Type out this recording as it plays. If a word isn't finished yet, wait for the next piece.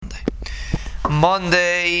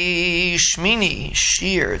Monday, Shmini,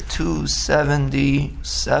 Shir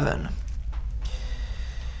 277.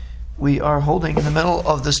 We are holding in the middle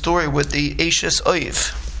of the story with the Eishes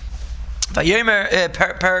Oiv. Vayemer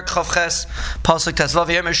Perak Chavches Pasuk Tesvav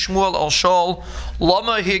Vayemer Shmuel al Shaul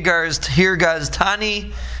Lama Hirgaz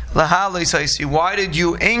Tani Lahali Saisi. Why did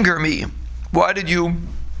you anger me? Why did you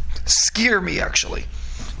scare me, actually,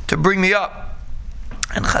 to bring me up?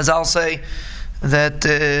 And Chazal say that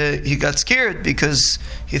he got scared because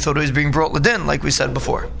he thought he was being brought ledin, like we said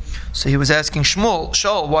before. So he was asking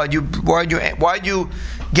Shaul, why'd you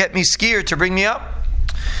get me scared to bring me up?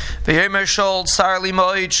 Shaul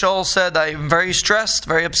said, I'm very stressed,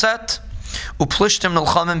 very upset. The Plishtim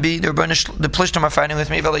are fighting with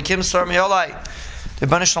me. The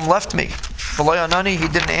Banishlam left me. He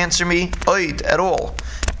didn't answer me at all.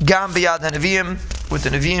 With the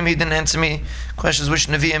Nevi'im, he didn't answer me. Question is which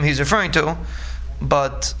Nevi'im he's referring to,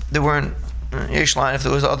 but there weren't Yesh line if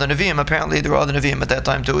there was other Nevi'im. Apparently there were other Nevi'im at that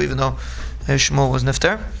time too, even though Shmuel was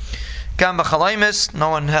Nifter. Gam b'chalaymis, no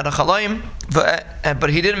one had a chalayim, but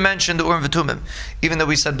he didn't mention the Urim v'Tumim, even though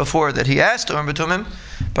we said before that he asked Urim v'Tumim,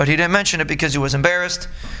 but he didn't mention it because he was embarrassed.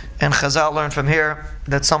 And Chazal learned from here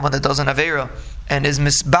that someone that doesn't have Eira and is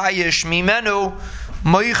misbayish mimenu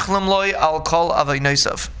moichlim loy al kol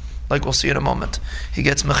avaynosav. Like we'll see in a moment, he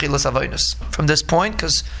gets mechilas avaynos from this point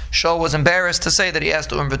because Shaul was embarrassed to say that he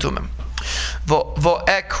asked Urim v'Tumim. I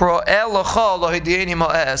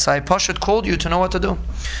Pashat called you to know what to do.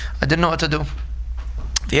 I didn't know what to do.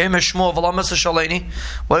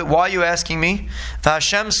 Why are you asking me? The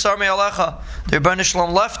Rebbeinu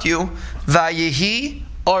Shalom left you,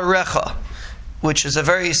 which is a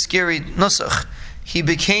very scary nusach. He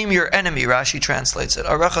became your enemy, Rashi translates it.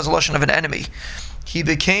 Arecha is a lashon of an enemy. He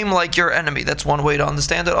became like your enemy. That's one way to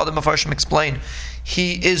understand it. Other Mefarshim explain,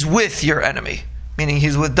 he is with your enemy, meaning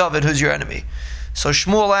he's with David, who's your enemy. So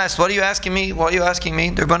Shmuel asked, what are you asking me? What are you asking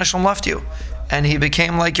me? The Rebbeinu Shalom left you, and he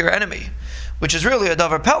became like your enemy, which is really a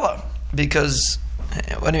davar pella, because,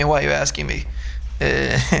 what do you mean, why are you asking me?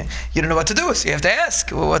 You don't know what to do, so you have to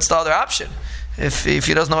ask. Well, what's the other option? If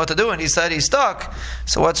he doesn't know what to do, and he said he's stuck,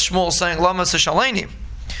 so what's Shmuel saying? Lama Shaleni.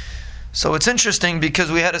 So it's interesting,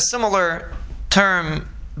 because we had a similar term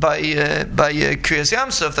by Kriyas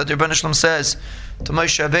Yamsuf that the Rebbeinu Shalom says to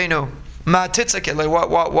Moshe Rabbeinu, Ma titzake,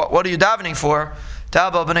 what are you davening for?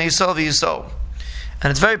 Ta'abal b'nei Yisrael v'Yisrael.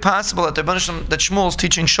 And it's very possible that the Rebbeinu Shalom, that Shmuel is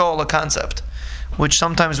teaching Shaul a concept, which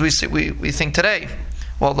sometimes we think today.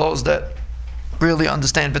 Well, those that really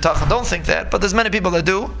understand B'tachon don't think that, but there's many people that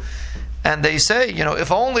do, and they say,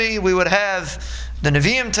 if only we would have the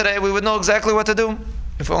Nevi'im today, we would know exactly what to do.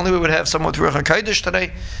 If only we would have someone with Ruach HaKodesh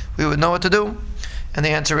today, we would know what to do. And the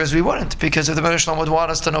answer is we wouldn't, because if the Rebbeinu Shalom would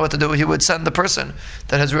want us to know what to do, he would send the person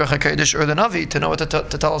that has Ruach HaKodesh or the Navi to know what to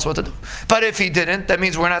tell us what to do. But if he didn't, that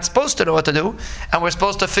means we're not supposed to know what to do, and we're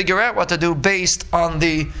supposed to figure out what to do based on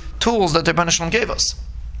the tools that the Rebbeinu Shalom gave us.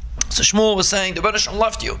 So Shmuel was saying, the Rebbeinu Shalom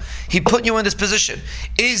left you. He put you in this position.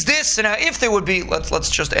 Is this, now if there would be,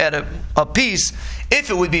 let's just add a piece, if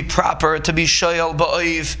it would be proper to be shoyal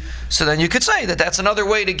ba'oiv, so then you could say that that's another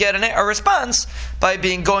way to get a response by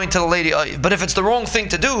going to the lady oiv. But if it's the wrong thing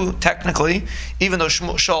to do, technically, even though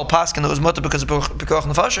Shaul Paskin was mutter because of Pekuach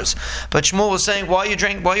Nefashos, but Shmuel was saying, why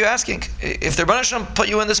are you asking? If the Rebbeinu Shalom put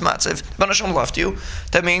you in this matzah, if the Rebbeinu Shalom left you,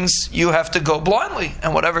 that means you have to go blindly,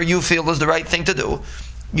 and whatever you feel is the right thing to do,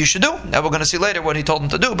 you should do. Now we're going to see later what he told him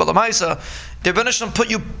to do. But Lamaisa, the Rebbeinu Shalom put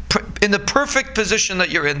you in the perfect position that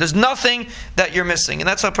you're in. There's nothing that you're missing, and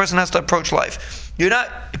that's how a person has to approach life.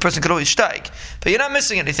 A person could always steig, but you're not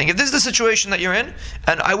missing anything. If this is the situation that you're in,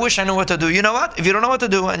 and I wish I knew what to do, you know what? If you don't know what to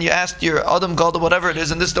do, and you asked your Adam God or whatever it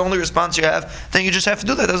is, and this is the only response you have, then you just have to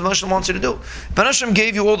do that. That's what Rebbeinu Shalom wants you to do. Rebbeinu Shalom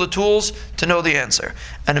gave you all the tools to know the answer.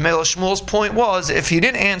 And the Melech Shmuel's point was, if he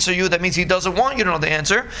didn't answer you, that means he doesn't want you to know the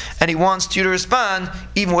answer, and he wants you to respond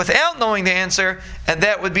even without knowing the answer, and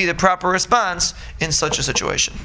that would be the proper response in such a situation.